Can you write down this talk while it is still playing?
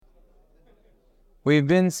We've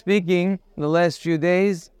been speaking the last few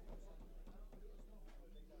days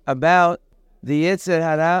about the Yetzer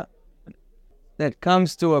Hara that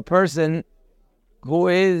comes to a person who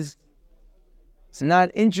is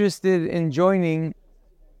not interested in joining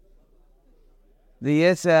the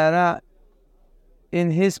Yetzer Hara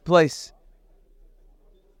in his place.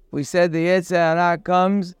 We said the Yetzer Hara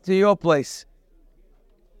comes to your place.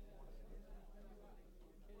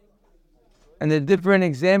 And the different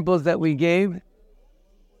examples that we gave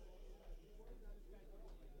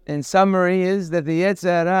in summary is that the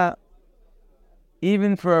Yetzer Hara,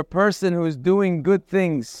 even for a person who is doing good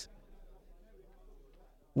things,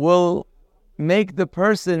 will make the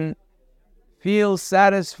person feel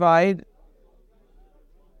satisfied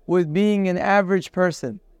with being an average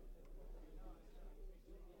person.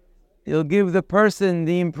 It'll give the person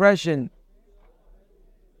the impression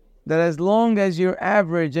that as long as you're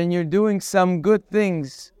average and you're doing some good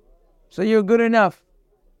things, so you're good enough.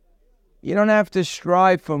 You don't have to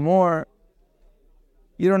strive for more.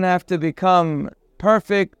 You don't have to become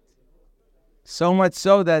perfect. So much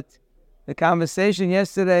so that the conversation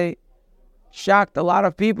yesterday shocked a lot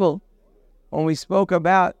of people when we spoke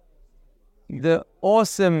about the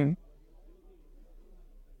awesome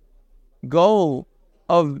goal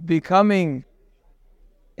of becoming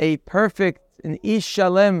a perfect, an ish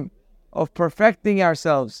shalem, of perfecting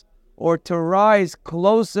ourselves, or to rise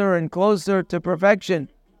closer and closer to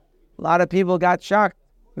perfection. A lot of people got shocked.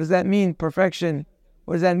 What does that mean, perfection?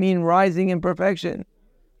 What does that mean, rising in perfection?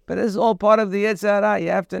 But it's all part of the Yetzer Hara. You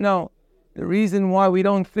have to know. The reason why we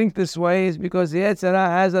don't think this way is because the Yetzer Hara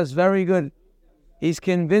has us very good. He's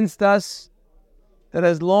convinced us that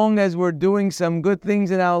as long as we're doing some good things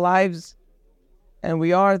in our lives, and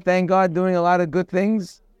we are, thank God, doing a lot of good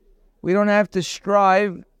things, we don't have to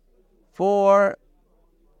strive for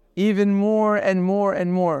even more and more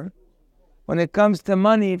and more. When it comes to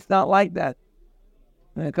money, it's not like that.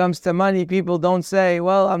 When it comes to money, people don't say,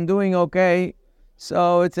 well, I'm doing okay,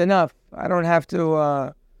 so it's enough. I don't have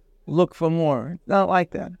to look for more. It's not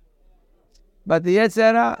like that. But the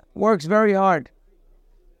Yetzer Hara works very hard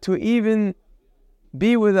to even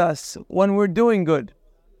be with us when we're doing good.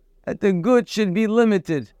 That the good should be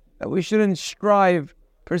limited, that we shouldn't strive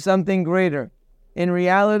for something greater. In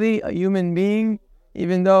reality, a human being,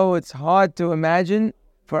 even though it's hard to imagine,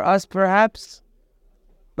 for us perhaps,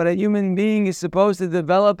 but a human being is supposed to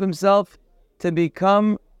develop himself to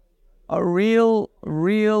become a real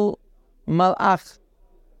malach,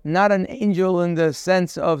 not an angel in the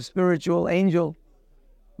sense of spiritual angel,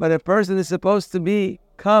 but a person is supposed to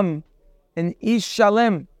become an ish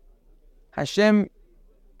shalem. Hashem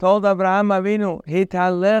told Abraham Avinu,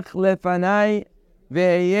 Hitalech lefanai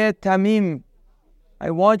ve'yeh tamim. I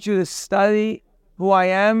want you to study who I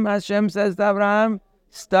am, Hashem says to Abraham.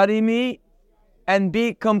 Study me and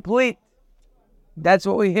be complete. That's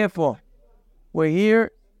what we're here for. We're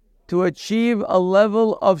here to achieve a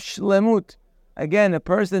level of shlemut. Again, a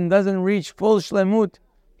person doesn't reach full shlemut.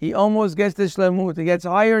 He almost gets to shlemut. He gets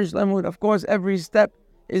higher in shlemut. Of course, every step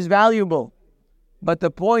is valuable. But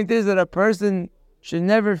the point is that a person should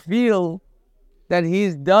never feel that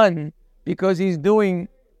he's done because he's doing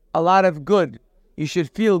a lot of good. You should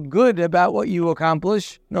feel good about what you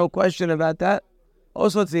accomplish. No question about that.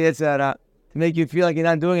 Also, it's the Yetzer Hara to make you feel like you're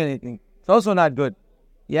not doing anything. It's also not good.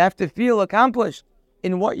 You have to feel accomplished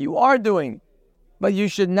in what you are doing. But you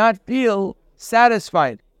should not feel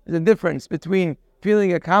satisfied. There's a difference between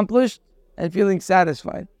feeling accomplished and feeling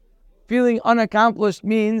satisfied. Feeling unaccomplished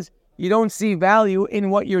means you don't see value in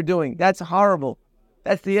what you're doing. That's horrible.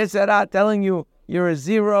 That's the Yetzer Hara telling you you're a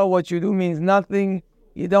zero. What you do means nothing.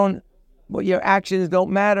 What your actions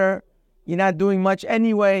don't matter. You're not doing much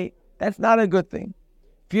anyway. That's not a good thing.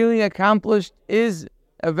 Feeling accomplished is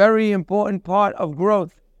a very important part of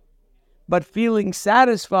growth. But feeling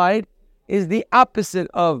satisfied is the opposite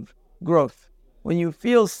of growth. When you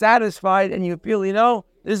feel satisfied and you feel,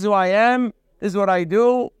 this is who I am, this is what I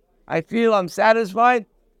do, I feel I'm satisfied,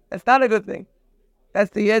 that's not a good thing.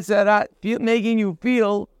 That's the Yetzer Hara making you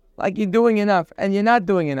feel like you're doing enough, and you're not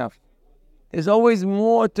doing enough. There's always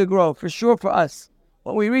more to grow, for sure for us.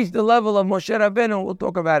 When we reach the level of Moshe Rabbeinu, we'll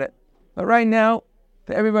talk about it. But right now,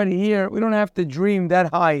 for everybody here, we don't have to dream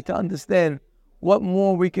that high to understand what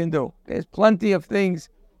more we can do. There's plenty of things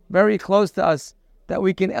very close to us that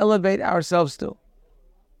we can elevate ourselves to.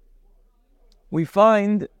 We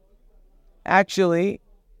find, actually,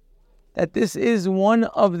 that this is one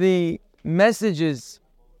of the messages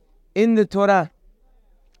in the Torah.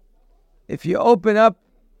 If you open up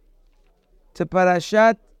to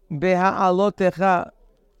Parashat Beha'alotecha,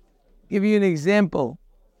 give you an example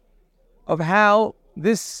of how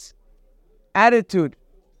this attitude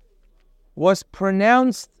was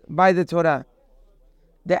pronounced by the Torah,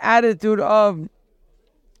 the attitude of,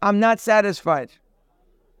 I'm not satisfied.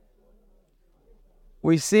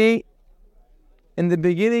 We see in the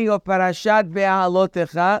beginning of Parashat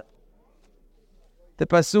Be'ahalotecha, the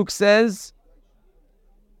Pasuk says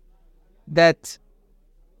that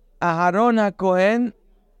Aharon HaKohen,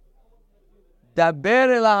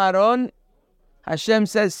 Daber el Aharon, Hashem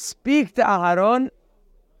says, speak to Aharon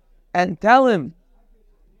and tell him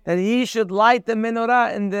that he should light the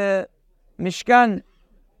menorah in the Mishkan.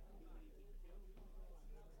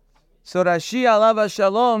 So Rashi Alav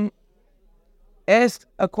Shalom asked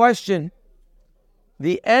a question.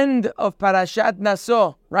 The end of Parashat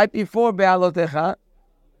Naso, right before Be'alotecha,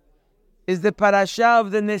 is the parasha of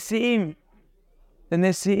the Nesi'im. The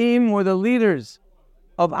Nesi'im were the leaders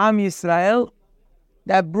of Am Yisrael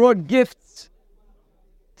that brought gifts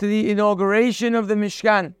to the inauguration of the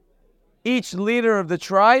Mishkan. Each leader of the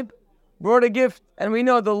tribe brought a gift. And we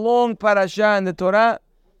know the long parasha in the Torah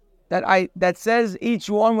that says each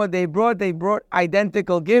one what they brought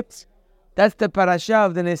identical gifts. That's the parasha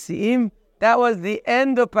of the Nesi'im. That was the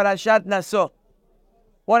end of Parashat Naso.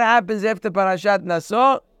 What happens after Parashat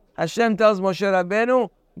Naso? Hashem tells Moshe Rabbeinu,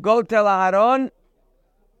 go tell Aharon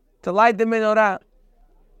to light the menorah.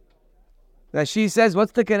 Rashi says,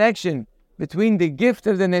 what's the connection between the gift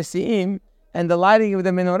of the Nesi'im and the lighting of the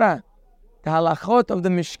menorah? The halachot of the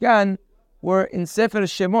Mishkan were in Sefer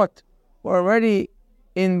Shemot, were already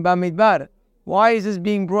in Bamidbar. Why is this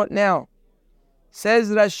being brought now? Says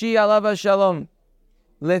Rashi Alav Shalom,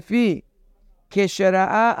 Lefi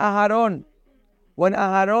Keshera'a Aharon, when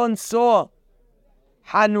Aharon saw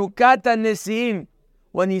Hanukat Nesi'im,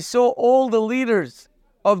 when he saw all the leaders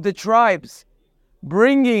of the tribes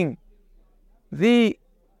bringing the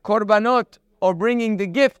korbanot, or bringing the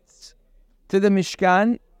gifts to the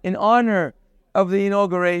Mishkan in honor of the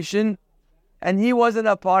inauguration, and he wasn't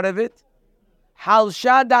a part of it,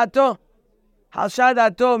 Halsha Dato. Halsha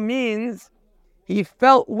Dato means he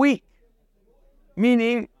felt weak,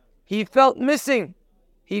 meaning he felt missing.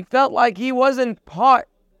 He felt like he wasn't part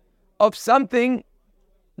of something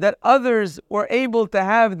that others were able to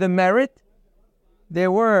have the merit.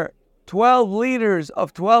 There were 12 leaders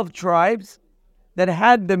of 12 tribes that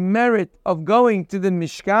had the merit of going to the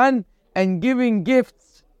Mishkan and giving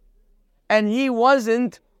gifts. And he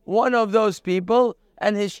wasn't one of those people,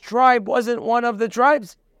 and his tribe wasn't one of the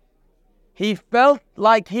tribes. He felt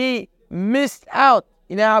like he missed out.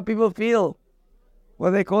 You know how people feel? What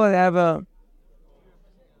do they call it? They have a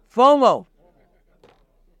FOMO.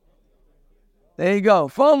 There you go.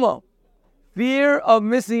 FOMO. Fear of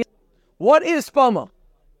missing out. What is FOMO?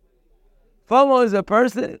 FOMO is a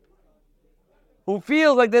person who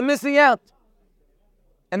feels like they're missing out.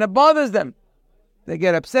 And it bothers them. They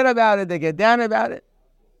get upset about it. They get down about it.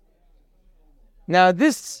 Now,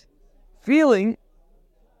 this feeling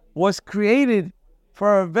was created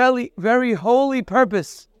for a very, very holy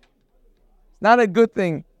purpose. It's not a good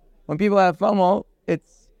thing. When people have FOMO,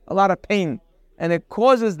 it's a lot of pain. And it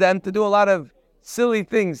causes them to do a lot of silly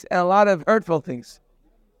things and a lot of hurtful things.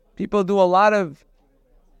 People do a lot of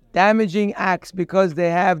damaging acts because they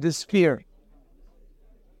have this fear.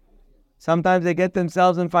 Sometimes they get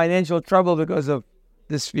themselves in financial trouble because of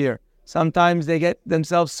this fear. Sometimes they get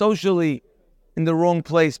themselves socially in the wrong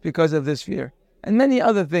place because of this fear. And many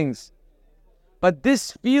other things. But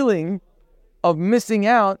this feeling of missing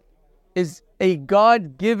out is a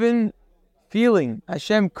God-given feeling.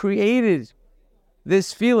 Hashem created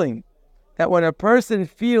this feeling that when a person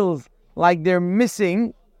feels like they're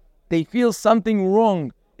missing, they feel something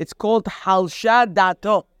wrong. It's called halsha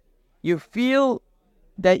dato. You feel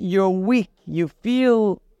that you're weak. You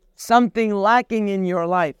feel something lacking in your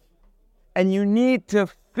life. And you need to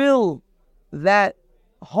fill that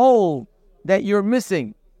hole that you're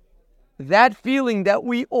missing. That feeling that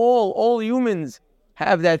we all humans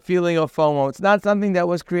have, that feeling of FOMO. It's not something that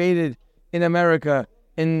was created in America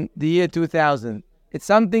in the year 2000. It's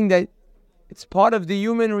something that it's part of the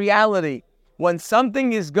human reality. When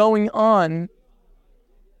something is going on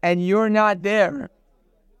and you're not there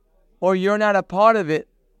or you're not a part of it,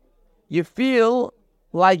 you feel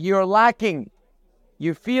like you're lacking.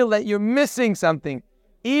 You feel that you're missing something.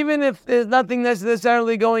 Even if there's nothing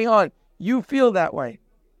necessarily going on, you feel that way.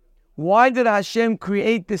 Why did Hashem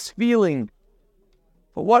create this feeling?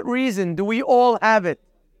 For what reason? Do we all have it?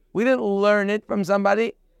 We didn't learn it from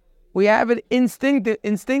somebody. We have it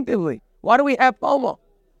instinctively. Why do we have FOMO?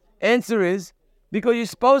 Answer is, because you're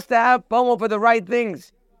supposed to have FOMO for the right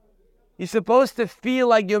things. You're supposed to feel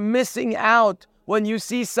like you're missing out when you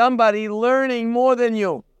see somebody learning more than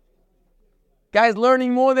you. Guys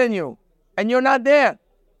learning more than you. and you're not there.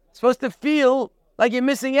 You're supposed to feel like you're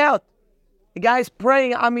missing out. The guy's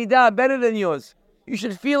praying Amidah better than yours. You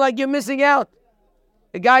should feel like you're missing out.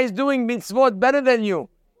 The guy is doing mitzvot better than you.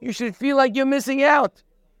 You should feel like you're missing out.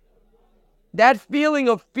 That feeling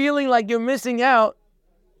of feeling like you're missing out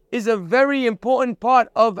is a very important part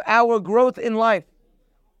of our growth in life.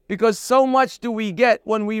 Because so much do we get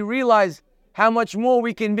when we realize how much more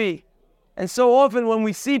we can be. And so often when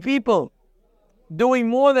we see people doing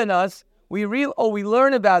more than us, we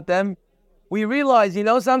learn about them, we realize, you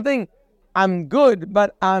know something? I'm good,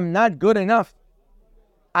 but I'm not good enough.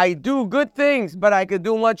 I do good things, but I could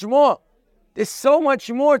do much more. There's so much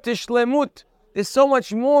more to shlemut. There's so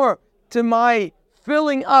much more to my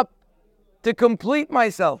filling up to complete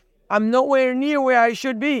myself. I'm nowhere near where I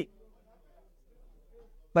should be.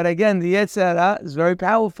 But again, the Yetzer Hara is very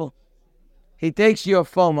powerful. He takes your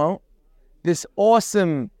FOMO, this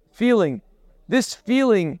awesome feeling, this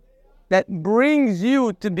feeling that brings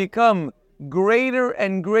you to become greater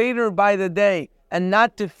and greater by the day and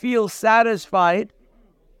not to feel satisfied.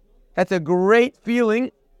 That's a great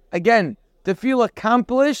feeling. Again, to feel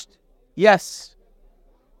accomplished, yes.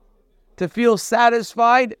 To feel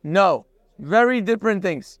satisfied, no. Very different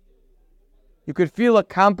things. You could feel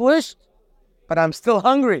accomplished, but I'm still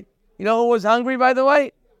hungry. You know who was hungry, by the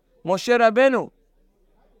way? Moshe Rabbeinu.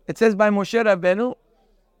 It says by Moshe Rabbeinu,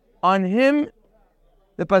 on him,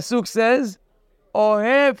 the pasuk says,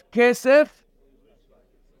 Ohev kesef,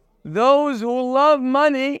 those who love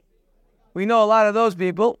money. We know a lot of those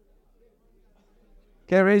people.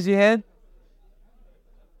 Okay, raise your hand.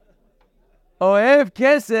 Ohev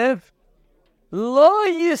kesef, lo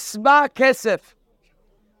yisba kesef.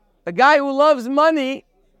 A guy who loves money,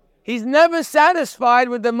 he's never satisfied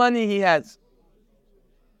with the money he has.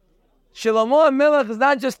 Shlomo HaMelech is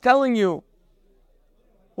not just telling you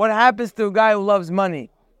what happens to a guy who loves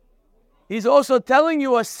money. He's also telling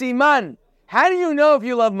you a siman. How do you know if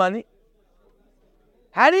you love money?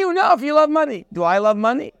 How do you know if you love money? Do I love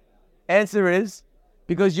money? Answer is,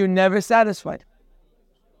 because you're never satisfied.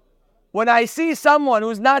 When I see someone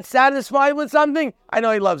who's not satisfied with something, I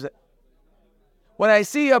know he loves it. When I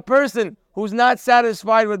see a person who's not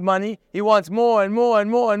satisfied with money, he wants more and more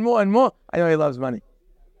and more and more and more, I know he loves money.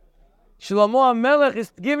 Shlomo HaMelech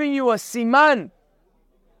is giving you a siman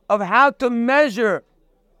of how to measure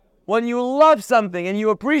when you love something and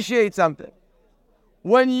you appreciate something.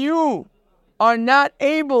 When you are not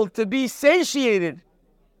able to be satiated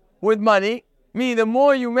with money, meaning the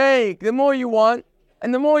more you make, the more you want,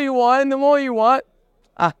 and the more you want, and the more you want.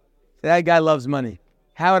 That guy loves money.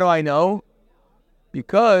 How do I know?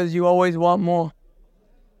 Because you always want more.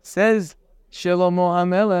 Says Shlomo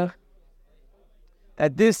HaMelech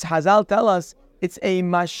that this, Hazal tell us, it's a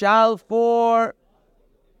mashal for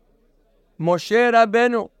Moshe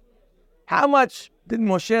Rabbeinu. How much did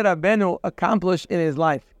Moshe Rabbeinu accomplish in his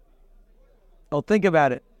life? Well, think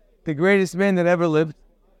about it. The greatest man that ever lived.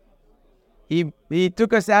 He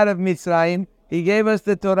took us out of Mitzrayim. He gave us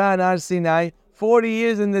the Torah in Har Sinai. 40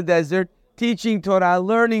 years in the desert, teaching Torah,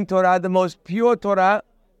 learning Torah, the most pure Torah,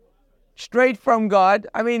 straight from God.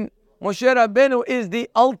 I mean, Moshe Rabbeinu is the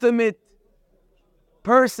ultimate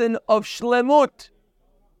person of shlemut.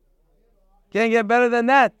 Can't get better than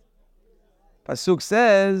that. The Pasuk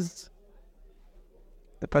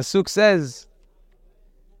says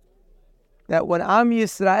that when Am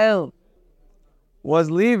Yisrael was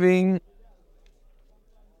leaving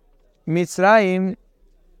Mitzrayim,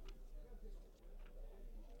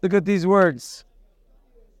 look at these words.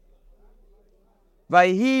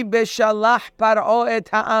 Vayhi beshalach Paro et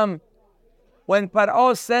ha'am. When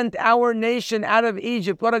Paro sent our nation out of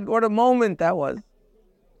Egypt, what a moment that was.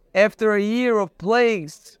 After a year of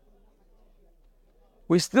plagues,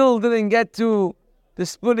 we still didn't get to the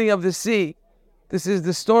splitting of the sea. This is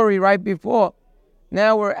the story right before.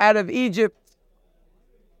 Now we're out of Egypt.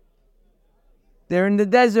 They're in the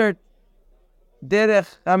desert.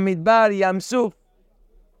 Derech Hamidbar Yamsuf.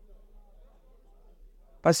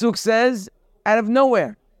 Pasuk says, out of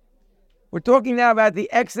nowhere. We're talking now about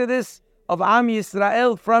the exodus of Am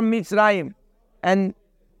Yisrael from Mitzrayim and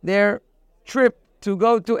their trip to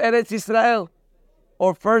go to Eretz Yisrael,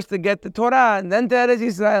 or first to get the Torah and then to Eretz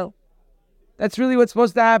Yisrael. That's really what's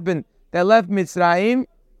supposed to happen. They left Mitzrayim,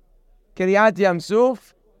 Kiryat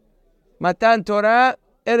Yamsuf, Matan Torah,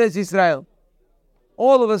 Eretz Yisrael.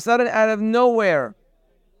 All of a sudden, out of nowhere,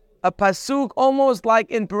 a pasuk almost like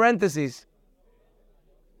in parentheses.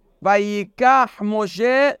 Vayikach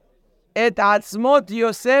Moshe et atzmot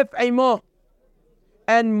Yosef imo.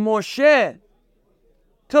 And Moshe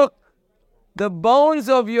took the bones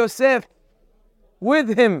of Yosef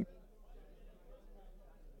with him.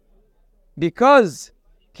 Because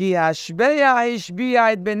Ki hashbeya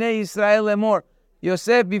hishbiya et bnei Yisrael lemor.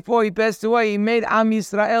 Yosef, before he passed away, he made Am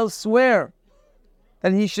Yisrael swear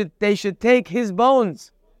that they should take his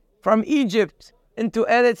bones from Egypt into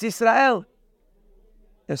Eretz Yisrael.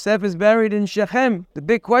 Yosef is buried in Shechem. The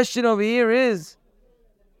big question over here is,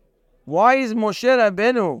 why is Moshe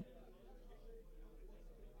Rabbeinu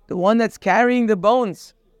the one that's carrying the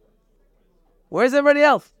bones? Where's everybody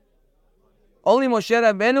else? Only Moshe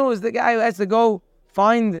Rabbeinu is the guy who has to go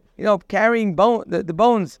find, carrying the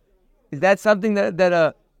bones. Is that something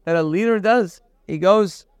that a leader does? He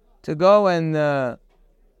goes to go and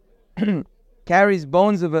carries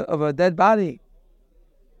bones of a dead body.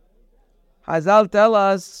 Hazal tell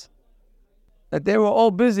us that they were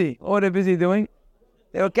all busy. What were they busy doing?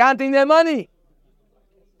 They were counting their money.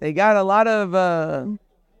 They got a lot of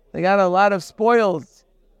spoils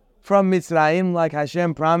from Mitzrayim, like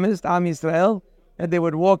Hashem promised Am Yisrael, that they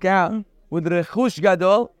would walk out with rechush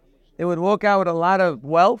gadol. They would walk out with a lot of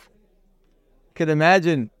wealth. You could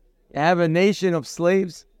imagine, you have a nation of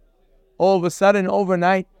slaves. All of a sudden,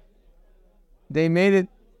 overnight, they made it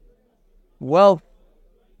wealth,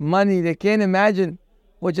 money. They can't imagine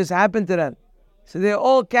what just happened to them. So they're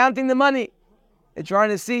all counting the money. They're trying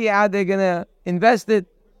to see how they're going to invest it.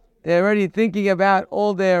 They're already thinking about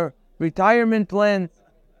all their retirement plans.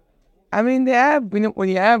 I mean, when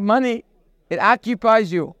you have money, it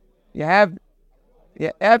occupies you. You have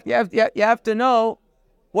to know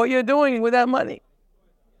what you're doing with that money.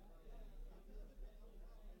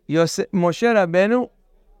 Moshe Rabbeinu,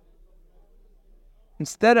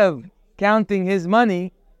 instead of counting his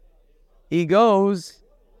money, he goes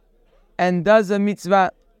and does a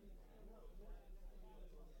mitzvah.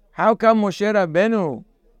 How come Moshe Rabbeinu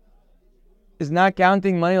is not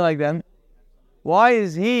counting money like them? Why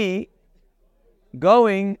is he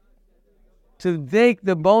going to take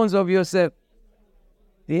the bones of Yosef?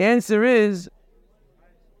 The answer is,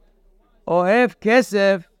 Ohev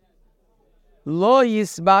kesef lo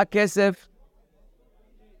yisba kesef.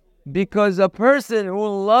 Because a person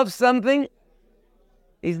who loves something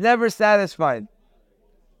is never satisfied.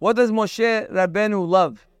 What does Moshe Rabbeinu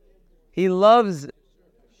love? He loves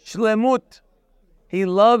shlemut. He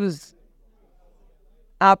loves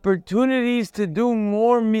opportunities to do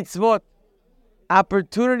more mitzvot,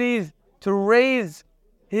 opportunities to raise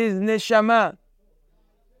his neshama.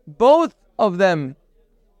 Both of them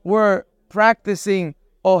were practicing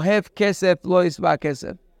Ohev kesef lo yisba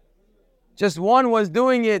kesef. Just one was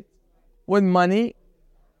doing it with money,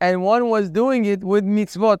 and one was doing it with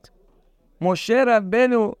mitzvot. Moshe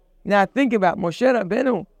Rabbeinu, now think about Moshe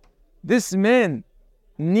Rabbeinu. This man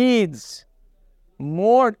needs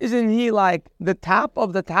more. Isn't he like the top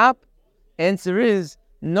of the top? Answer is,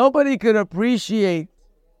 nobody could appreciate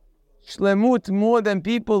shlemut more than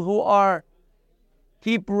people who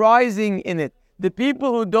keep rising in it. The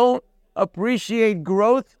people who don't appreciate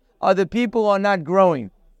growth are the people who are not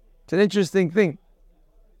growing. It's an interesting thing.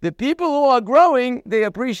 The people who are growing, they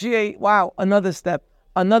appreciate, wow, another step,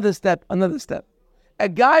 another step, another step. A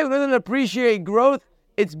guy who doesn't appreciate growth,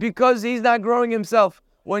 it's because he's not growing himself.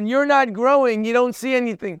 When you're not growing, you don't see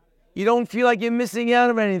anything. You don't feel like you're missing out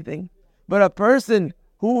on anything. But a person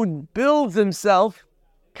who builds himself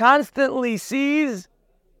constantly sees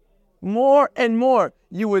more and more.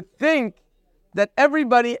 You would think that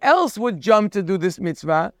everybody else would jump to do this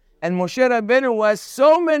mitzvah, and Moshe Rabbeinu has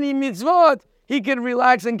so many mitzvot, he could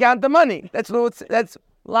relax and count the money. That's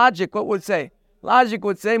logic. What would say? Logic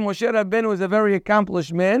would say Moshe Rabbeinu is a very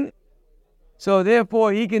accomplished man, so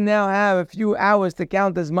therefore he can now have a few hours to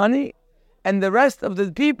count his money, and the rest of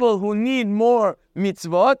the people who need more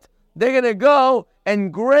mitzvot, they're going to go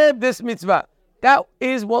and grab this mitzvah. That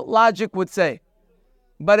is what logic would say.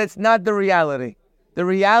 But it's not the reality. The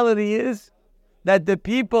reality is that the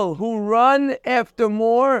people who run after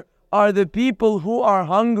more are the people who are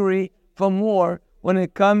hungry for more when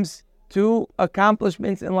it comes to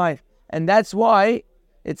accomplishments in life. And that's why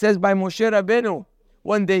it says by Moshe Rabbeinu,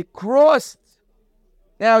 when they crossed,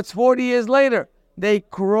 now it's 40 years later, they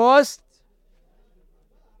crossed,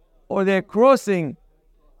 or they're crossing,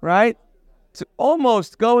 right? To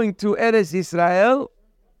almost going to Eretz Yisrael.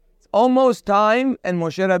 It's almost time, and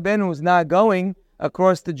Moshe Rabbeinu is not going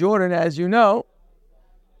across the Jordan, as you know,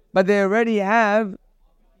 but they already have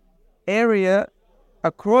area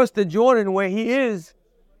across the Jordan where he is,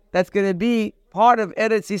 that's going to be part of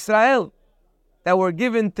Eretz Yisrael, that were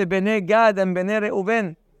given to Bnei Gad and Bnei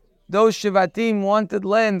Reuven. Those Shevatim wanted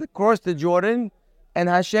land across the Jordan, and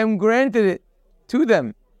Hashem granted it to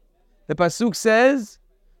them. The Pasuk says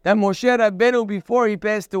that Moshe Rabbeinu, before he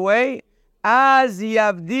passed away, Az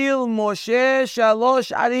Yavdil Moshe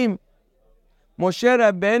Shalosh Arim. Moshe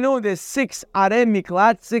Rabbeinu, there's 6 Arei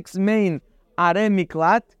Miklat, 6 main Arei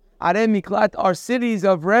Miklat. Arei Miklat are cities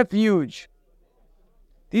of refuge.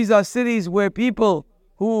 These are cities where people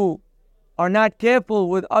who are not careful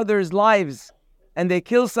with others' lives and they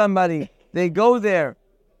kill somebody, they go there.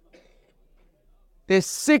 There's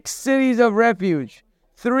 6 cities of refuge.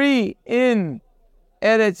 3 in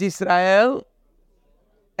Eretz Israel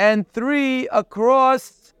and 3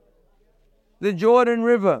 across the Jordan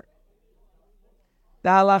River. The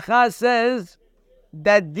halakha says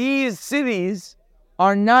that these cities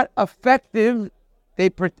are not effective.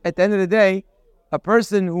 At the end of the day, a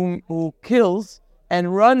person who kills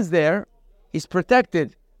and runs there, he's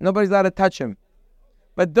protected. Nobody's allowed to touch him.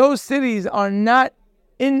 But those cities are not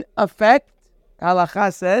in effect,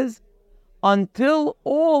 halakha says, until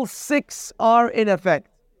all 6 are in effect.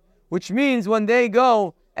 Which means when they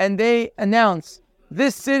go and they announce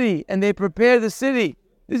this city and they prepare the city,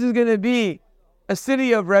 this is going to be a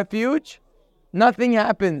city of refuge, nothing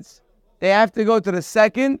happens. They have to go to the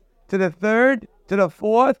 2nd, to the 3rd, to the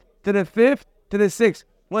 4th, to the 5th, to the 6th.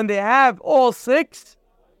 When they have all 6,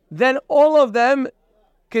 then all of them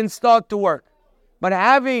can start to work. But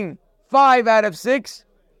having 5 out of 6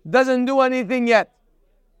 doesn't do anything yet.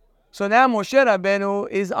 So now Moshe Rabbeinu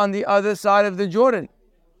is on the other side of the Jordan.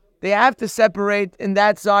 They have to separate in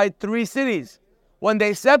that side 3 cities. When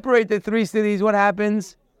they separate the 3 cities, what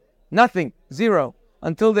happens? Nothing, 0,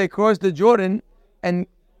 until they cross the Jordan and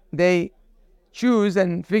they choose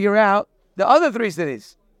and figure out the other 3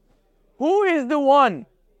 cities. Who is the one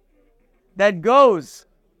that goes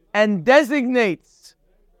and designates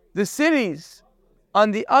the cities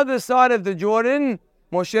on the other side of the Jordan?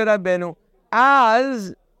 Moshe Rabbeinu.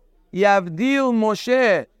 As Yavdil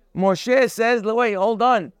Moshe. Moshe says, wait, hold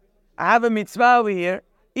on. I have a mitzvah over here,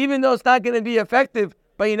 even though it's not going to be effective.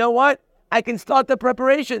 But you know what? I can start the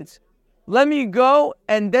preparations. Let me go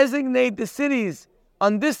and designate the cities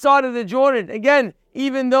on this side of the Jordan. Again,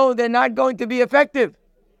 even though they're not going to be effective.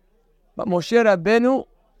 But Moshe Rabbeinu,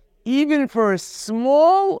 even for a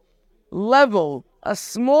small level, a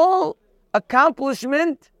small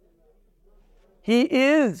accomplishment, he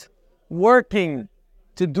is working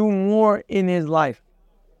to do more in his life.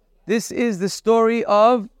 This is the story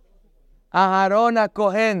of Aharon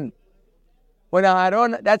HaKohen. When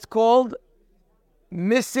Aharon, that's called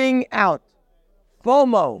missing out.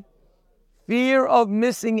 FOMO, fear of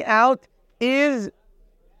missing out, is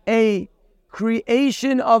a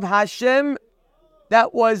creation of Hashem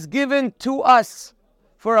that was given to us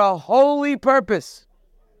for a holy purpose.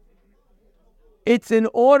 It's in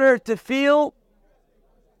order to feel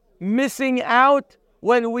missing out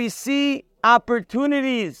when we see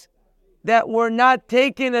opportunities that were not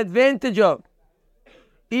taken advantage of.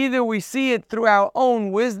 Either we see it through our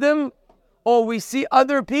own wisdom or we see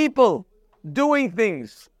other people doing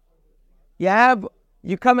things.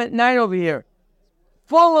 You come at night over here,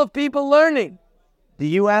 full of people learning. Do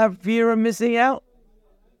you have fear of missing out?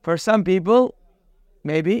 For some people,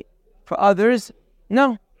 maybe. For others,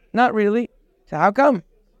 no, not really. So how come?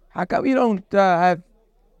 How come you don't have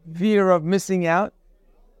fear of missing out?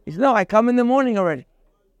 He said, no, I come in the morning already.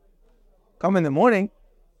 Come in the morning?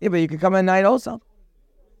 Yeah, but you can come at night also.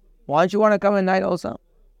 Why don't you want to come at night also?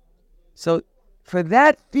 So for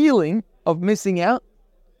that feeling of missing out,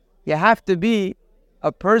 you have to be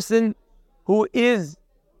a person who is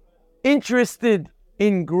interested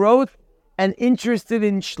in growth and interested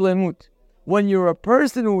in shlemut. When you're a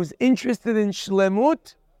person who is interested in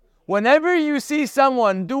shlemut, whenever you see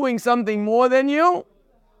someone doing something more than you,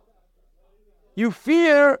 you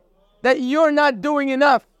fear that you're not doing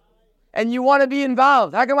enough and you want to be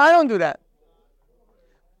involved. How come I don't do that?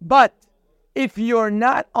 But if you're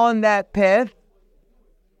not on that path,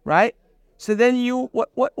 right? So then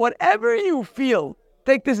whatever you feel,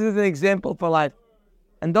 take this as an example for life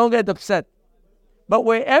and don't get upset. But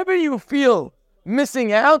wherever you feel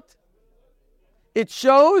missing out, it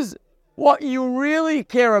shows what you really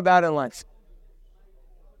care about in life.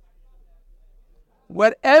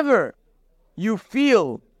 Whatever you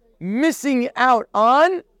feel missing out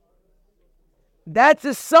on, that's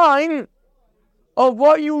a sign of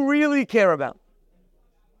what you really care about.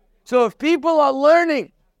 So if people are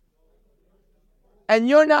learning and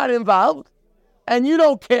you're not involved and you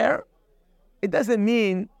don't care, it doesn't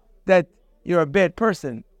mean that you're a bad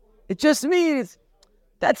person. It just means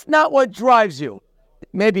that's not what drives you. It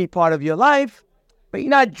may be part of your life, but you're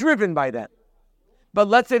not driven by that. But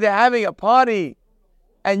let's say they're having a party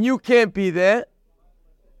and you can't be there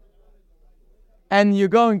and you're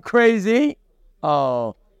going crazy.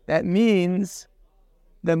 Oh, that means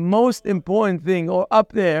the most important thing, or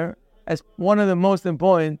up there as one of the most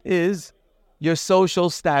important, is your social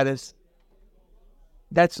status.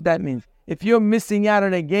 That's what that means. If you're missing out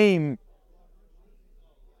on a game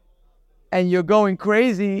and you're going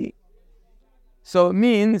crazy, so it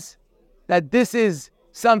means that this is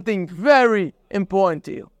something very important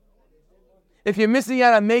to you. If you're missing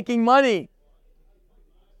out on making money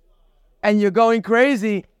and you're going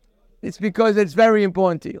crazy, it's because it's very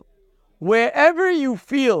important to you. Wherever you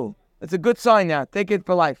feel, it's a good sign now, take it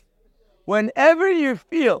for life. Whenever you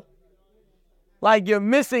feel like you're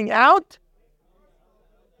missing out,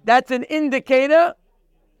 that's an indicator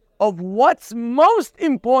of what's most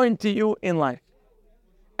important to you in life.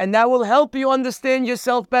 And that will help you understand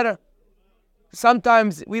yourself better.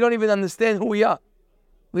 Sometimes we don't even understand who we are.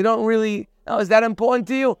 We don't really, oh, is that important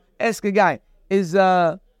to you? Ask a guy. Is,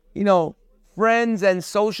 friends and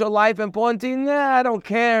social life important to you? Nah, I don't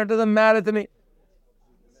care. It doesn't matter to me.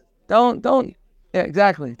 Don't. Yeah,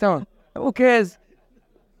 exactly. Don't. Who cares?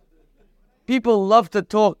 People love to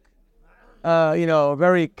talk, a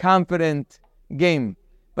very confident game.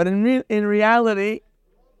 But in reality,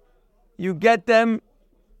 you get them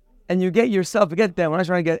and you get yourself. Forget them. We're not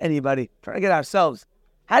trying to get anybody. We're trying to get ourselves.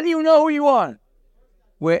 How do you know who you are?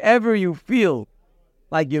 Wherever you feel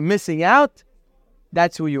like you're missing out,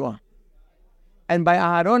 that's who you are. And by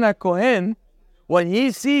Aharon HaKohen, when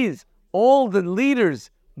he sees all the leaders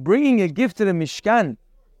bringing a gift to the Mishkan,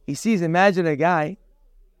 he sees, imagine a guy,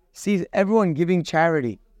 sees everyone giving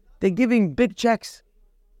charity. They're giving big checks.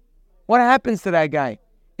 What happens to that guy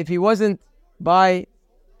if he wasn't by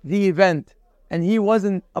the event and he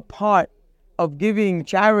wasn't a part of giving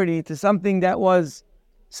charity to something that was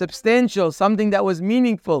substantial, something that was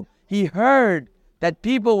meaningful? He heard that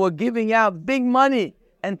people were giving out big money,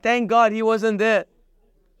 and thank God he wasn't there.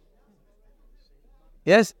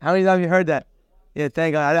 Yes? How many times have you heard that? Yeah,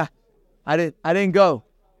 thank God. I didn't go.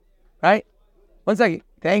 Right? One second.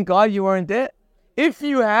 Thank God you weren't there. If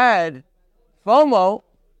you had FOMO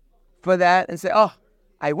for that and say, oh,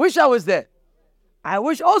 I wish I was there. I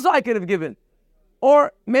wish also I could have given.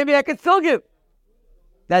 Or maybe I could still give.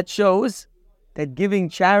 That shows that giving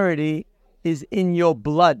charity is in your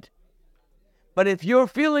blood. But if your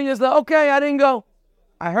feeling is like, okay, I didn't go.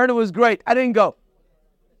 I heard it was great. I didn't go.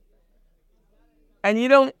 And you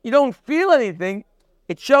don't feel anything,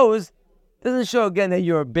 it doesn't show again that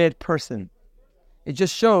you're a bad person. It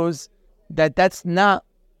just shows that that's not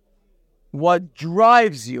what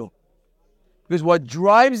drives you. Because what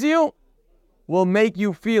drives you will make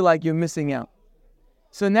you feel like you're missing out.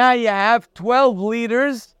 So now you have 12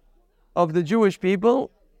 leaders of the Jewish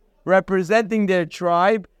people representing their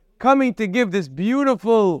tribe coming to give this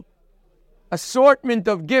beautiful assortment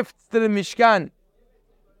of gifts to the Mishkan.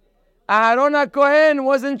 Aharon HaKohen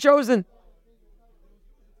wasn't chosen.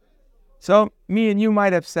 So me and you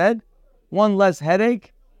might have said, one less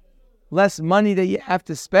headache, less money that you have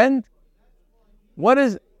to spend. What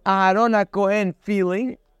is Aharon HaKohen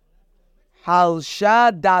feeling?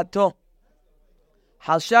 Halsha dato.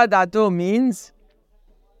 Halsha dato means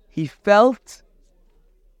he felt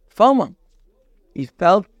FOMO. He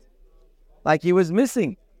felt like he was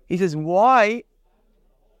missing. He says, why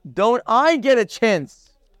don't I get a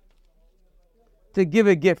chance to give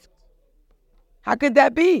a gift? How could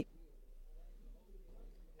that be?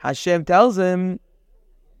 Hashem tells him,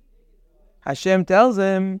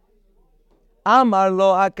 Amar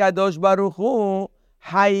lo HaKadosh Baruch Hu,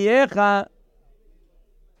 Hayecha.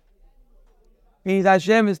 Means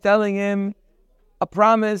Hashem is telling him a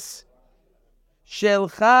promise.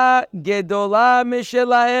 Shelcha gedola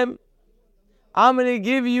mishelahem. I'm going to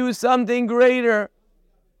give you something greater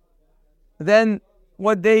than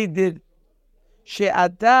what they did.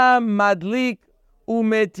 She'ata madlik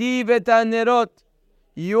umetiv et hanerot.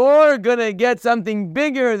 You're going to get something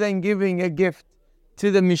bigger than giving a gift to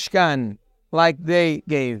the Mishkan like they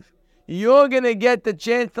gave. You're going to get the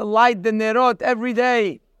chance to light the nerot every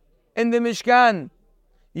day in the Mishkan.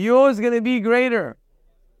 Yours is going to be greater.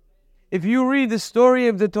 If you read the story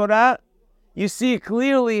of the Torah, you see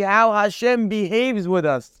clearly how Hashem behaves with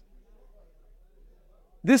us.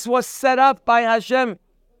 This was set up by Hashem.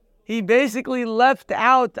 He basically left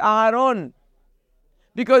out Aharon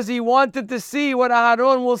because he wanted to see what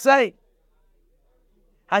Aharon will say.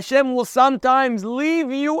 Hashem will sometimes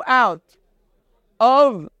leave you out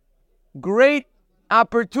of great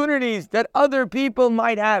opportunities that other people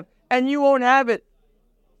might have, and you won't have it.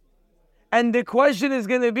 And the question is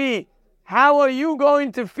going to be, how are you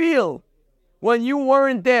going to feel when you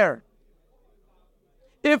weren't there?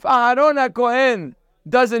 If Aharon HaKohen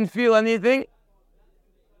doesn't feel anything,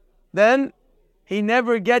 then he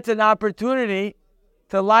never gets an opportunity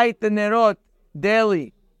to light the nerot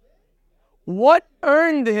daily. What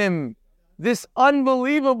earned him this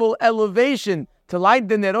unbelievable elevation to light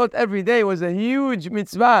the nerot every day was a huge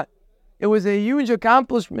mitzvah. It was a huge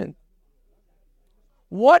accomplishment.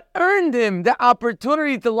 What earned him the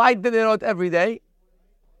opportunity to light the nerot every day?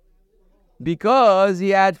 Because he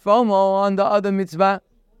had FOMO on the other mitzvah.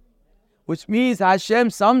 Which means Hashem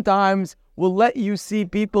sometimes will let you see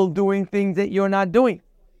people doing things that you're not doing.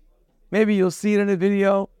 Maybe you'll see it in a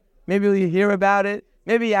video. Maybe you'll hear about it.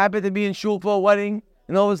 Maybe you happen to be in shul for a wedding,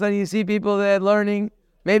 and all of a sudden you see people there learning.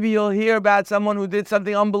 Maybe you'll hear about someone who did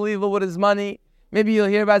something unbelievable with his money. Maybe you'll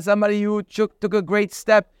hear about somebody who took a great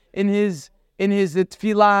step in his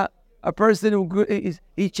tefillah. A person who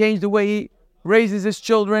he changed the way he raises his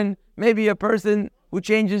children. Maybe a person who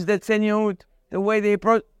changes the tzeniut, the way they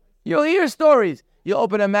approach. You'll hear stories. You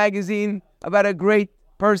open a magazine about a great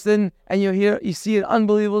person, and you see an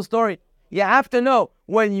unbelievable story. You have to know,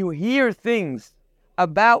 when you hear things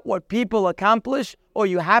about what people accomplish, or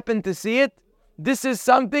you happen to see it, this is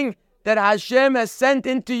something that Hashem has sent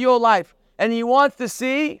into your life, and He wants to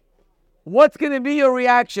see what's going to be your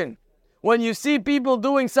reaction. When you see people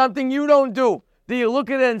doing something you don't do, do you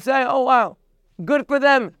look at it and say, oh wow, good for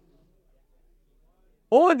them?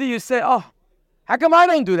 Or do you say, oh, how come I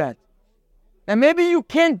don't do that? And maybe you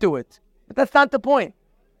can't do it, but that's not the point.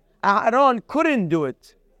 Aaron couldn't do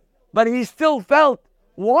it, but he still felt,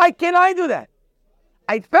 why can't I do that?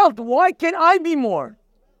 I felt, why can't I be more?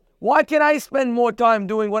 Why can't I spend more time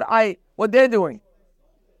doing what they're doing?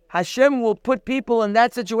 Hashem will put people in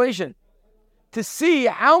that situation to see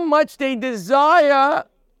how much they desire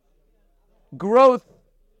growth.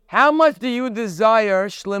 How much do you desire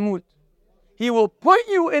shlemut? He will put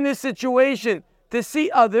you in a situation to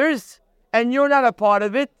see others, and you're not a part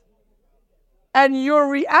of it, and your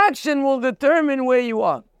reaction will determine where you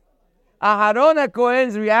are. Aharon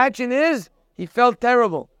HaKohen's reaction is, he felt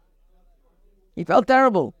terrible. He felt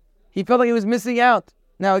terrible. He felt like he was missing out.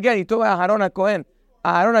 Now again, he talked about Aharon HaKohen.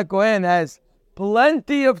 Aharon HaKohen has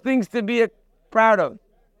plenty of things to be proud of.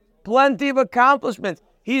 Plenty of accomplishments.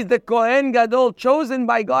 He's the Kohen Gadol, chosen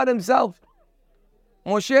by God Himself.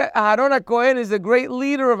 Aharon HaKohen is a great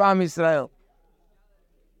leader of Am Yisrael.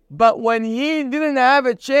 But when he didn't have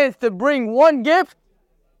a chance to bring one gift,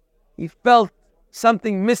 he felt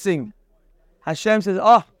something missing. Hashem says,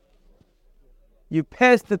 oh, you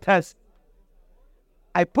passed the test.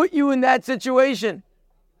 I put you in that situation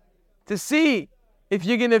to see if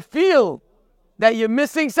you're going to feel that you're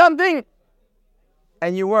missing something.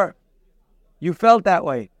 And you were. You felt that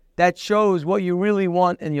way. That shows what you really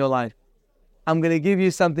want in your life. I'm going to give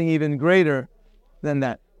you something even greater than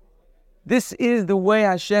that. This is the way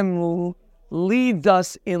Hashem leads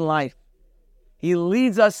us in life. He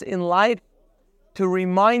leads us in life to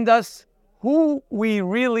remind us who we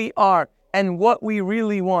really are and what we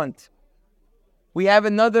really want. We have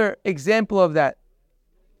another example of that.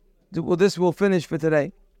 Well, this will finish for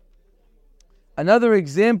today. Another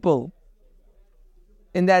example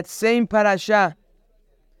in that same parasha,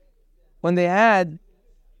 when they had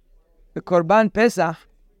the Korban Pesach,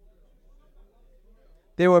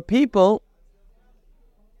 there were people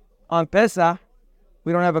on Pesach.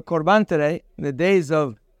 We don't have a Korban today. In the days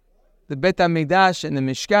of the Bet HaMikdash and the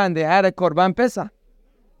Mishkan, they had a Korban Pesach,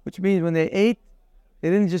 which means when they ate, they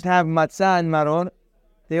didn't just have matzah and maror.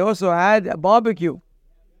 They also had a barbecue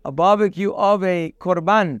of a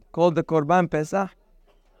Korban called the Korban Pesach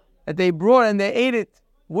that they brought, and they ate it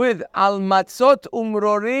with al matzot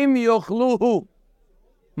umrorim yochluhu.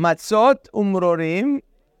 Matzot umrorim,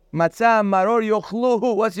 matzah maror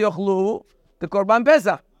yochluhu. What's yochluhu? The Korban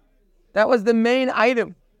Pesach. That was the main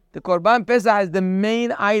item. The Korban Pesach is the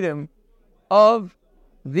main item of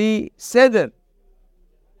the Seder.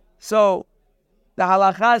 So the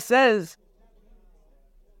halakha says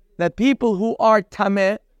that people who are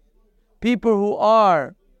tameh, people who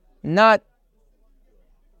are not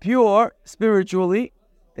pure spiritually,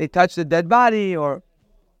 they touch the dead body, or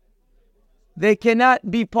they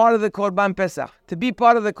cannot be part of the Korban Pesach. To be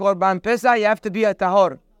part of the Korban Pesach, you have to be a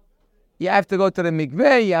tahor. You have to go to the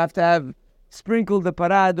mikveh, you have to have sprinkled the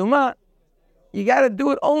parah adumah. You got to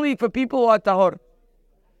do it only for people who are tahor.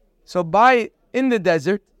 So in the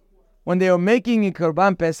desert, when they were making a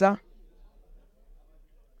Korban Pesach,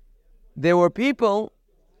 there were people,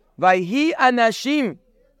 Vayhi Anashim.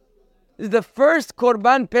 This is the first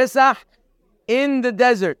Korban Pesach in the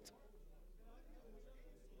desert.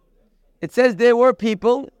 It says there were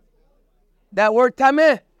people that were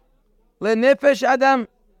tameh, lenefesh adam.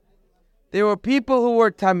 There were people who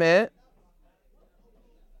were tameh,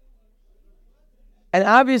 and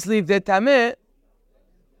obviously if they're tameh,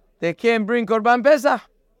 they can't bring Korban Pesach.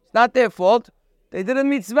 It's not their fault. They did a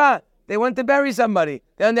mitzvah. They went to bury somebody.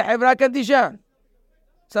 They're on the Hevra Kadisha.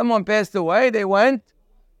 Someone passed away. They went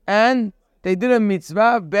and they did a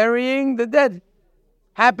mitzvah of burying the dead.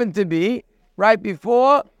 Happened to be right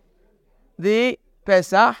before the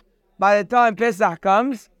Pesach. By the time Pesach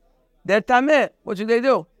comes, they're tameh. What should they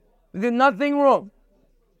do? They did nothing wrong.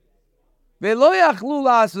 So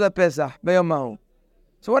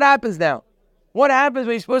what happens now? What happens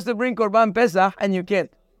when you're supposed to bring Korban Pesach and you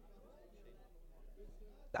can't?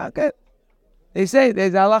 Okay. They say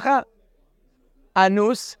there's halacha.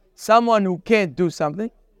 Anus, someone who can't do something.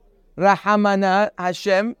 Rahamana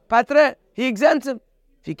Hashem Patre. He exempts him.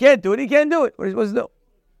 If he can't do it, he can't do it. What are you supposed to do?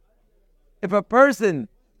 If a person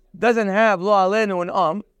doesn't have lo alenu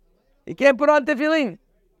and he can't put on tefillin.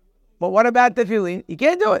 But what about tefillin? He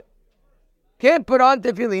can't do it. Can't put on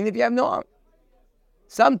tefillin if you have no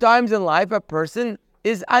Sometimes in life, a person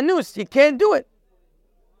is anus. He can't do it.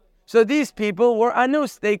 So these people were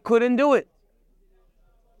anus. They couldn't do it.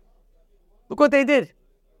 Look what they did.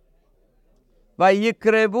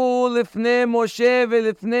 וَيِقْرَبُوا لِفْنَي مُوشَى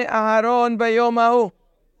وَلِفْنَي أَهَرَوْن بَيَوْمَ هَوْ.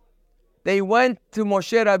 They went to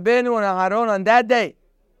Moshe Rabbeinu and Aharon on that day.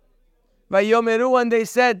 وَيَوْمِرُوا, and they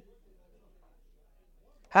said,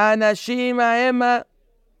 هَانَشِيمَ هَيْمَ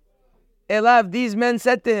Elav, these men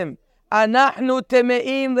said to him, Anachnu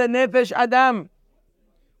teme'im lenefesh adam.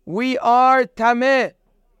 We are tameh.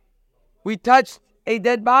 We touched a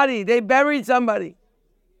dead body. They buried somebody.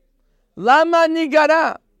 Lama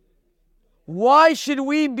nigara. Why should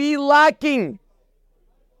we be lacking?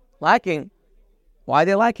 Lacking? Why are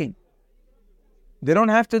they lacking? They don't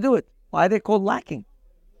have to do it. Why are they called lacking?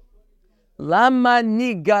 Lama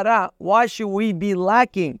nigara. Why should we be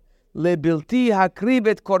lacking? Lebilti hakrib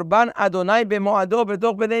et korban Adonai bemoado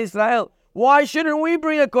betoch bnei Israel. Why shouldn't we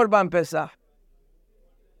bring a korban Pesach?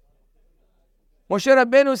 Moshe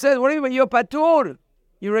Rabbeinu says, what do you mean? You're patur.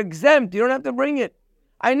 You're exempt. You don't have to bring it.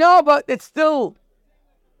 I know, but it's still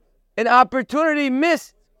an opportunity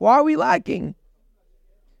missed. Why are we lacking?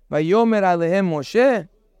 Vayomer alehem Moshe.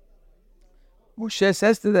 Moshe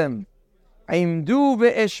says to them, Aimdu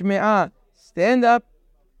ve'eshme'ah. Stand up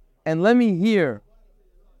and let me hear.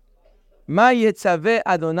 Ma yetzaveh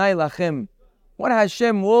Adonai lachem. What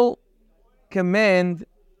Hashem will command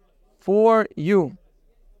for you.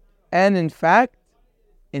 And in fact,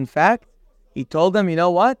 he told them, you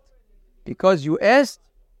know what? Because you asked,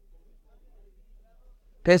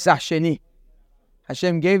 Pesach Sheni.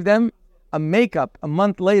 Hashem gave them a makeup a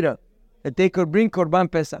month later that they could bring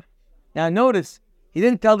Korban Pesach. Now notice, he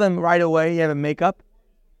didn't tell them right away you have a makeup.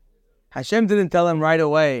 Hashem didn't tell them right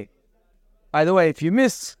away. By the way, if you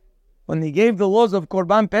miss, when he gave the laws of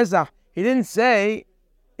Korban Pesach, he didn't say,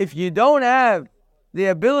 if you don't have the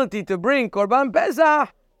ability to bring Korban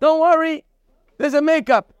Pesach, don't worry, there's a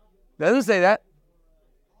makeup. He doesn't say that.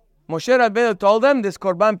 Moshe Rabbeinu told them, this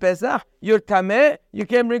Korban Pesach, you're tameh, you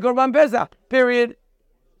can't bring Korban Pesach, period.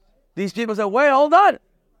 These people said, wait, hold on.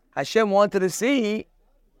 Hashem wanted to see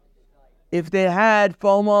if they had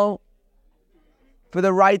FOMO for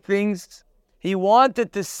the right things. He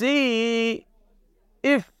wanted to see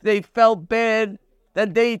if they felt bad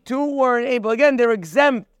that they too weren't able. Again, they're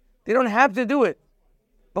exempt. They don't have to do it.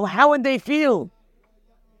 But how would they feel?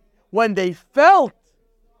 When they felt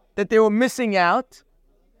that they were missing out,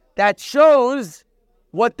 that shows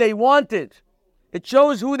what they wanted. It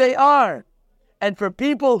shows who they are. And for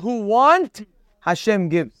people who want, Hashem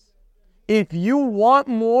gives. If you want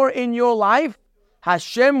more in your life,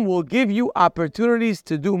 Hashem will give you opportunities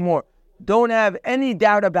to do more. Don't have any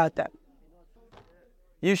doubt about that.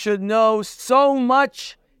 You should know so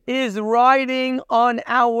much is riding on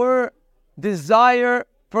our desire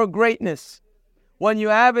for greatness. When you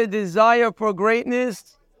have a desire for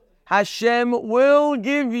greatness, Hashem will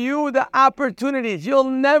give you the opportunities. You'll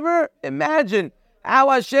never imagine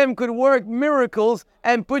how Hashem could work miracles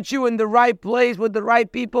and put you in the right place with the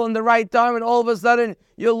right people in the right time, and all of a sudden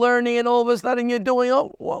you're learning and all of a sudden you're doing,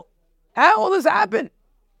 oh, whoa. How will this happen?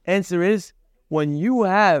 Answer is, when you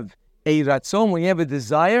have a ratzon, when you have a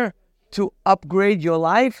desire to upgrade your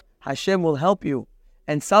life, Hashem will help you.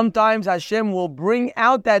 And sometimes Hashem will bring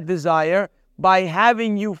out that desire by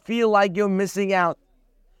having you feel like you're missing out.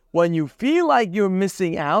 When you feel like you're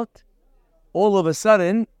missing out, all of a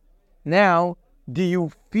sudden, now, do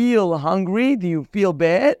you feel hungry? Do you feel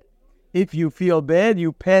bad? If you feel bad,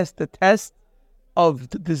 you pass the test of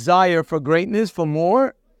the desire for greatness, for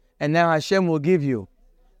more, and now Hashem will give you.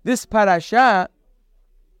 This parasha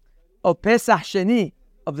of Pesach Sheni,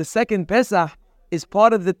 of the second Pesach, is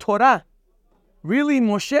part of the Torah. Really,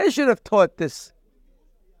 Moshe should have taught this.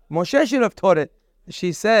 Moshe should have taught it.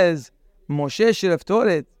 She says, Moshe should have taught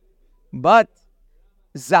it. But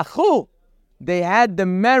zachu, they had the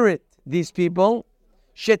merit, these people,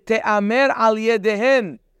 shete'amer al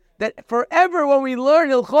yedehen, that forever when we learn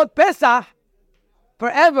Hilchot Pesach,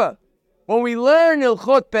 forever, when we learn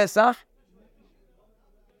Hilchot Pesach,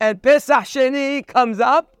 and Pesach Sheni comes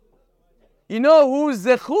up, you know whose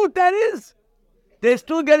zechut that is? They're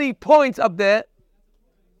still getting points up there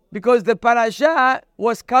because the parasha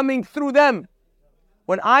was coming through them.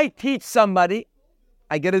 When I teach somebody,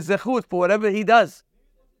 I get a zechut for whatever he does.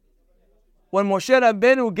 When Moshe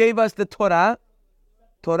Rabbeinu gave us the Torah,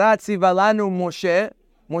 Torah tzivalanu Moshe,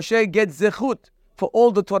 Moshe gets zechut for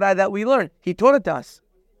all the Torah that we learn. He taught it to us.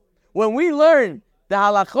 When we learn the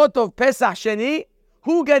halachot of Pesach Sheni,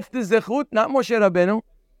 who gets the zechut? Not Moshe Rabbeinu.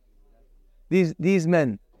 These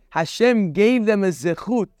men. Hashem gave them a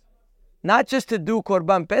zechut, not just to do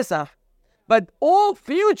Korban Pesach, but all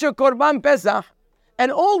future Korban Pesach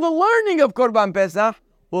and all the learning of Korban Pesach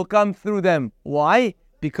will come through them. Why?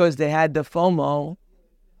 Because they had the FOMO.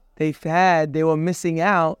 They were missing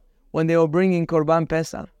out when they were bringing Korban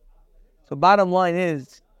Pesach. So bottom line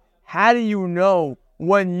is, how do you know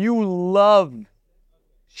when you love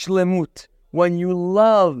shlemut, when you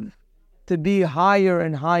love to be higher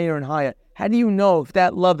and higher and higher? How do you know if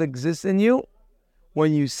that love exists in you?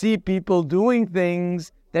 When you see people doing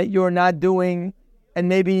things that you're not doing, and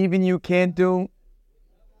maybe even you can't do,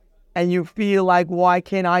 and you feel like, why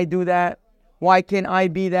can't I do that? Why can't I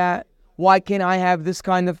be that? Why can't I have this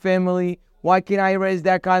kind of family? Why can't I raise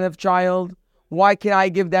that kind of child? Why can't I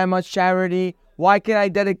give that much charity? Why can't I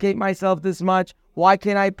dedicate myself this much? Why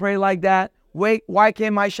can't I pray like that? Why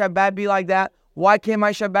can't my Shabbat be like that? Why can't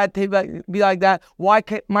my Shabbat be like that? Why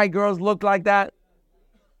can't my girls look like that?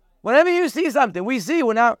 Whenever you see something,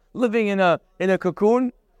 we're not living in a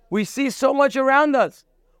cocoon. We see so much around us.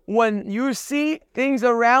 When you see things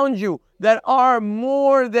around you that are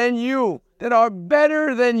more than you, that are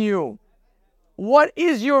better than you, what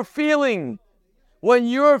is your feeling? When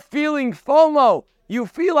you're feeling FOMO, you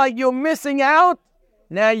feel like you're missing out.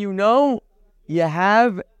 Now you know you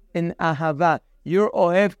have an ahava. You're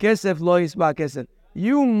ohev kesef lo yisba kesef.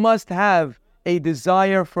 You must have a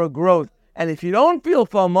desire for growth. And if you don't feel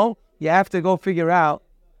FOMO, you have to go figure out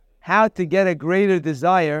how to get a greater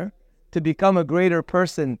desire to become a greater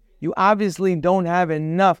person. You obviously don't have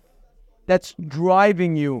enough that's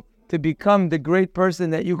driving you to become the great person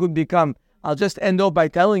that you could become. I'll just end off by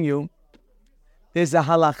telling you, there's a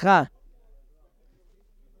halakha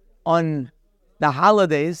on the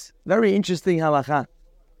holidays, very interesting halakha.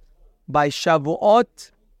 By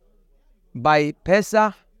Shavuot, by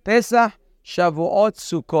Pesach, Shavuot,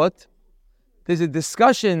 Sukkot, there's a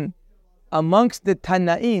discussion amongst the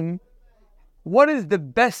Tanaim, what is the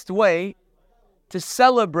best way to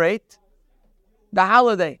celebrate the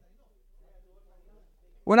holiday?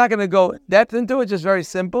 We're not going to go depth into it, just very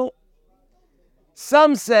simple.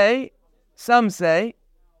 Some say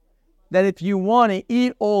that if you want to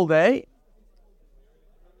eat all day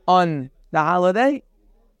on the holiday,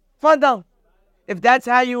 fadal. If that's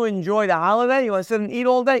how you enjoy the holiday, you want to sit and eat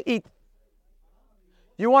all day, eat.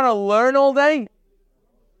 You want to learn all day?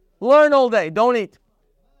 Learn all day, don't eat.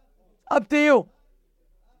 Up to you.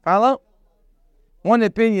 Follow? One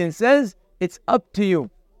opinion says it's up to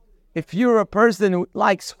you. If you're a person who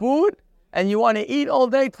likes food and you want to eat all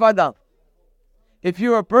day, tfadal. If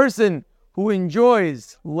you're a person who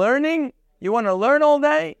enjoys learning, you want to learn all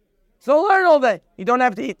day, so learn all day. You don't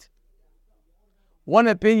have to eat. One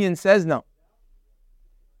opinion says no.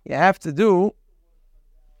 You have to do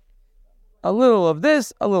a little of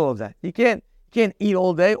this, a little of that. You can't eat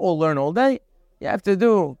all day or learn all day. You have to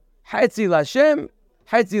do Hatzi Lashem,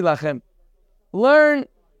 Hatzi Lachem. Learn,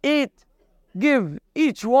 eat, give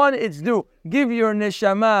each one its due. Give your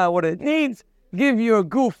neshama what it needs. Give your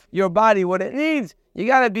goof, your body, what it needs. You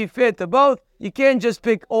got to be fit to both. You can't just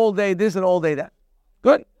pick all day this and all day that.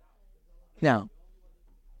 Good? Now,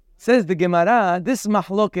 says the Gemara, this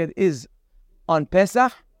mahloket is on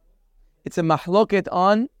Pesach. It's a mahloket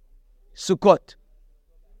on Sukkot.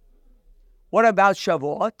 What about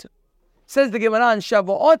Shavuot? Says the Gemara on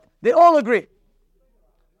Shavuot, they all agree.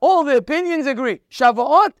 All the opinions agree.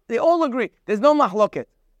 Shavuot, they all agree. There's no mahloket.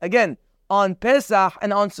 Again, on Pesach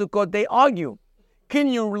and on Sukkot, they argue. Can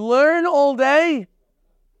you learn all day?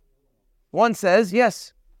 One says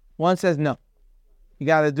yes. One says no. You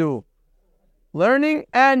got to do learning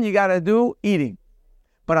and you got to do eating.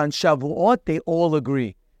 But on Shavuot, they all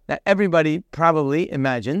agree. Now, everybody probably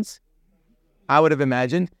imagines, I would have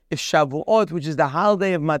imagined, if Shavuot, which is the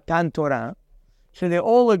holiday of Matan Torah, so they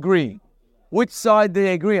all agree. Which side do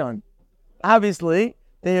they agree on? Obviously,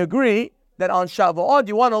 they agree that on Shavuot,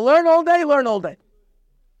 you want to learn all day, learn all day.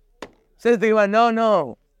 Says the Gemara,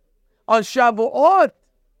 no. On Shavuot,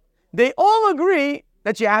 they all agree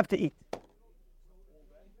that you have to eat.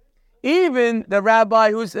 Even the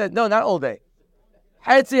rabbi who said, no, not all day.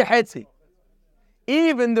 Hetzi.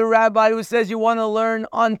 Even the rabbi who says you want to learn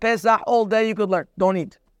on Pesach all day, you could learn. Don't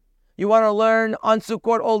eat. You want to learn on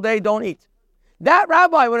Sukkot all day, don't eat. That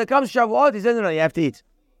rabbi, when it comes to Shavuot, he says, no, you have to eat.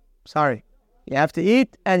 Sorry. You have to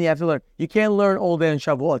eat and you have to learn. You can't learn all day on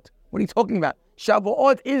Shavuot. What are you talking about?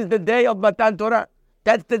 Shavuot is the day of Matan Torah.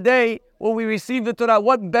 That's the day when we receive the Torah.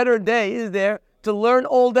 What better day is there to learn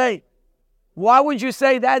all day? Why would you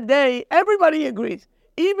say that day? Everybody agrees.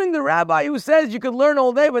 Even the rabbi who says you could learn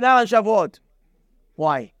all day, but not on Shavuot.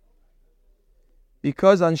 Why?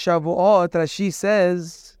 Because on Shavuot, Rashi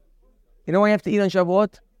says, you know why you have to eat on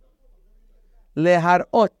Shavuot?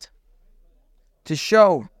 Leharot, to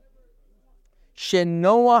show.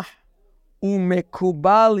 Shenoach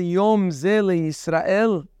umekubal yom ze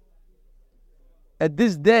leYisrael. That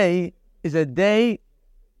this day is a day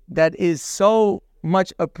that is so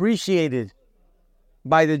much appreciated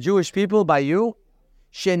by the Jewish people, by you.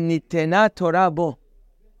 Shenitena Torah bo.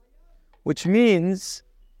 Which means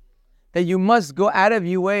that you must go out of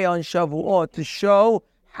your way on Shavuot to show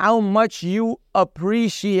how much you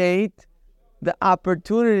appreciate the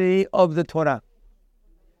opportunity of the Torah.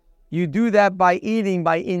 You do that by eating,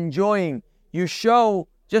 by enjoying. You show,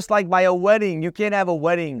 just like by a wedding, you can't have a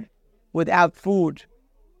wedding without food.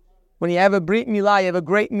 When you have a Brit Milah, you have a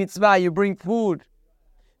great mitzvah, you bring food.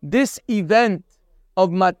 This event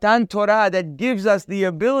of Matan Torah that gives us the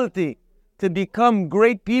ability to become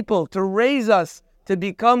great people, to raise us, to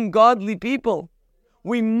become godly people.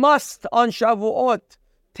 We must, on Shavuot,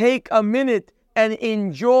 take a minute and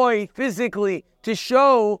enjoy physically to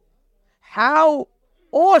show how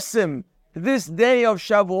awesome this day of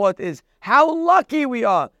Shavuot is. How lucky we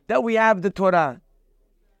are that we have the Torah.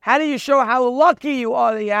 How do you show how lucky you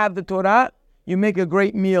are that you have the Torah? You make a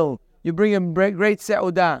great meal. You bring a great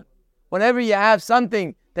seudah. Whenever you have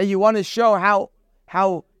something that you want to show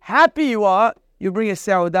how happy you are, you bring a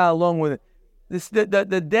seudah along with it.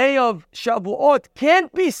 The day of Shavuot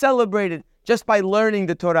can't be celebrated just by learning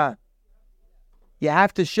the Torah. You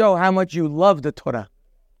have to show how much you love the Torah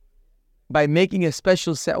by making a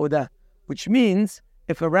special seudah, which means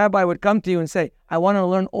if a rabbi would come to you and say, I want to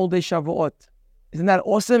learn all day Shavuot, isn't that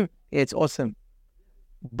awesome? Yeah, it's awesome.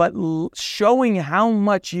 But showing how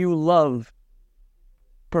much you love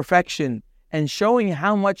perfection and showing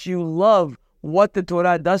how much you love what the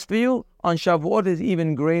Torah does for you on Shavuot is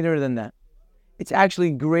even greater than that. It's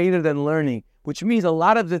actually greater than learning, which means a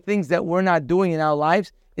lot of the things that we're not doing in our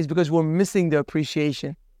lives is because we're missing the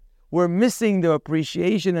appreciation. We're missing the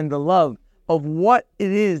appreciation and the love of what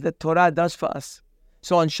it is that Torah does for us.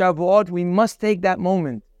 So on Shavuot, we must take that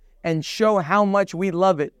moment and show how much we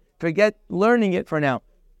love it. Forget learning it for now.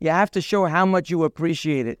 You have to show how much you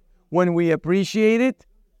appreciate it. When we appreciate it,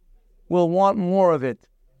 we'll want more of it.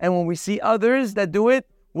 And when we see others that do it,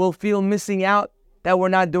 we'll feel missing out that we're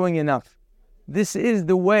not doing enough. This is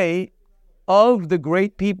the way of the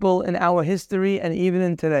great people in our history and even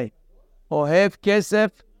in today. Ohev kesef,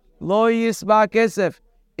 lo yisba kesef.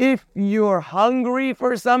 If you're hungry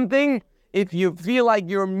for something, if you feel like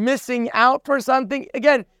you're missing out for something,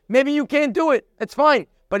 again, maybe you can't do it. It's fine.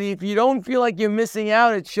 But if you don't feel like you're missing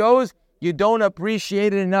out, it shows you don't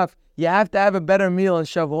appreciate it enough. You have to have a better meal on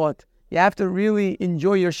Shavuot. You have to really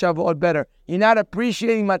enjoy your Shavuot better. You're not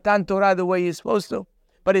appreciating Matan Torah the way you're supposed to.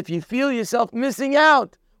 But if you feel yourself missing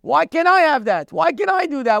out, why can't I have that? Why can't I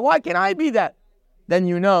do that? Why can't I be that? Then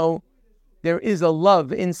you know there is a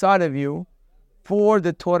love inside of you for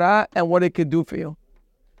the Torah and what it could do for you.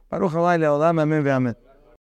 Baruch Adonai le'olam, amen ve'amen.